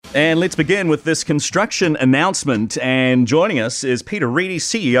And let's begin with this construction announcement. And joining us is Peter Reidy,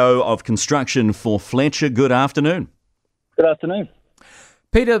 CEO of Construction for Fletcher. Good afternoon. Good afternoon.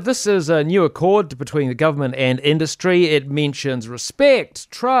 Peter, this is a new accord between the government and industry. It mentions respect,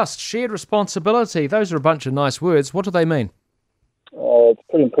 trust, shared responsibility. Those are a bunch of nice words. What do they mean? It's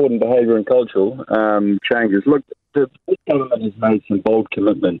pretty important behaviour and cultural changes. Look, this government has made some bold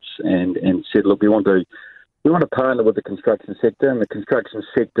commitments and said, look, we want to partner with the construction sector, and the construction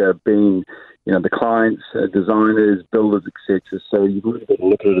sector being, the clients, designers, builders, etc. So you've really got to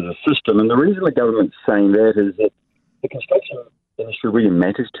look at it as a system. And the reason the government's saying that is that the construction industry really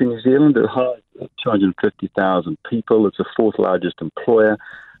matters to New Zealand. It hires 250,000 people. It's the fourth largest employer,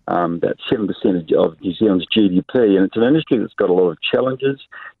 about 7% of New Zealand's GDP, and it's an industry that's got a lot of challenges.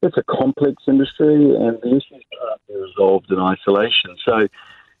 It's a complex industry, and the issues can't be resolved in isolation. So,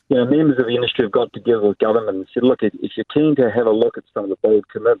 members of the industry have got together with government and said, look, if you're keen to have a look at some of the bold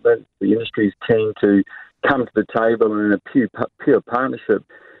commitments, the industry is keen to come to the table and in a pure partnership,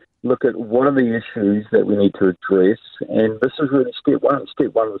 look at what are the issues that we need to address. And this is really step one.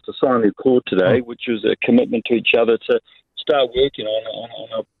 Step one was to sign the accord today, which was a commitment to each other to start working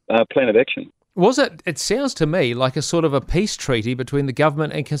on a plan of action. Was it? It sounds to me like a sort of a peace treaty between the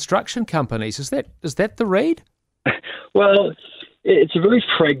government and construction companies. Is that the read? Well, it's a very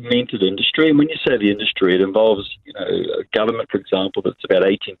fragmented industry, and when you say the industry, it involves, a government, for example, that's about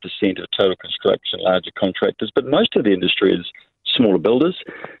 18% of total construction, larger contractors, but most of the industry is smaller builders.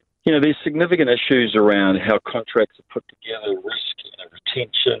 There's significant issues around how contracts are put together, risk,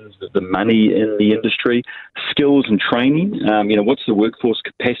 retentions, the money in the industry, skills and training. What's the workforce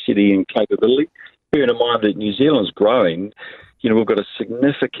capacity and capability? Bearing in mind that New Zealand's growing, we've got a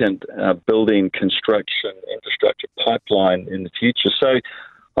significant building, construction, infrastructure pipeline in the future. So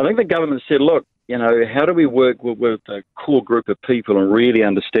I think the government said, look, how do we work with a core group of people and really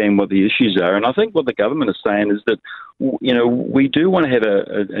understand what the issues are? And I think what the government is saying is that, we do want to have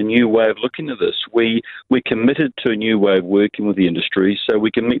a new way of looking at this. We're committed to a new way of working with the industry so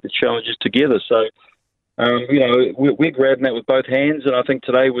we can meet the challenges together. So, we're grabbing that with both hands, and I think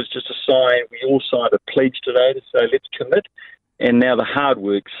today was just a sign. We all signed a pledge today to say, let's commit. And now the hard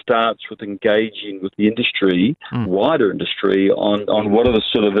work starts with engaging with the industry, wider industry, on what are the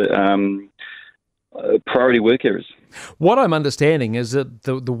sort of priority work areas. What I'm understanding is that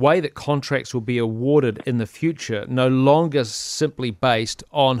the way that contracts will be awarded in the future no longer simply based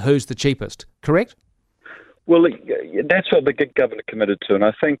on who's the cheapest, correct? Well, that's what the government committed to, and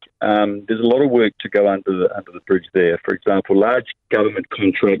I think there's a lot of work to go under the bridge there. For example, large government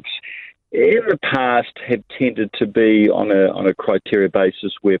contracts in the past have tended to be on a criteria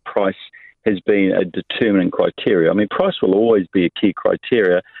basis where price has been a determining criteria. I mean, price will always be a key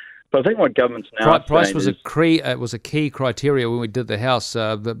criteria, but I think what government's now price was a key criteria when we did the house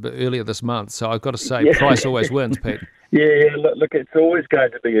earlier this month. So I've got to say, price always wins, Pete. Yeah. Look, it's always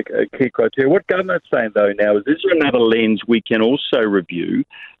going to be a key criteria. What government's saying though now is there another lens we can also review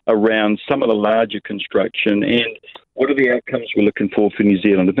around some of the larger construction and what are the outcomes we're looking for New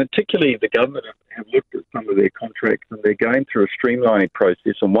Zealand? And particularly the government have looked at some of their contracts and they're going through a streamlining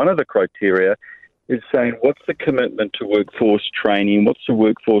process. And one of the criteria is saying what's the commitment to workforce training, what's the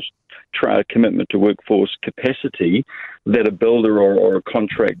workforce commitment to workforce capacity that a builder or a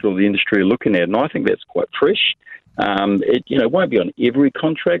contractor or the industry are looking at. And I think that's quite fresh. It won't be on every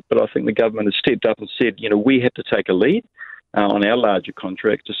contract, but I think the government has stepped up and said, we have to take a lead on our larger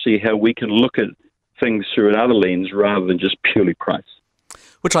contracts to see how we can look at things through another lens rather than just purely price.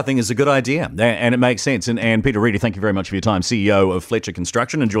 Which I think is a good idea, and it makes sense. And Peter Reidy, thank you very much for your time, CEO of Fletcher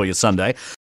Construction. Enjoy your Sunday.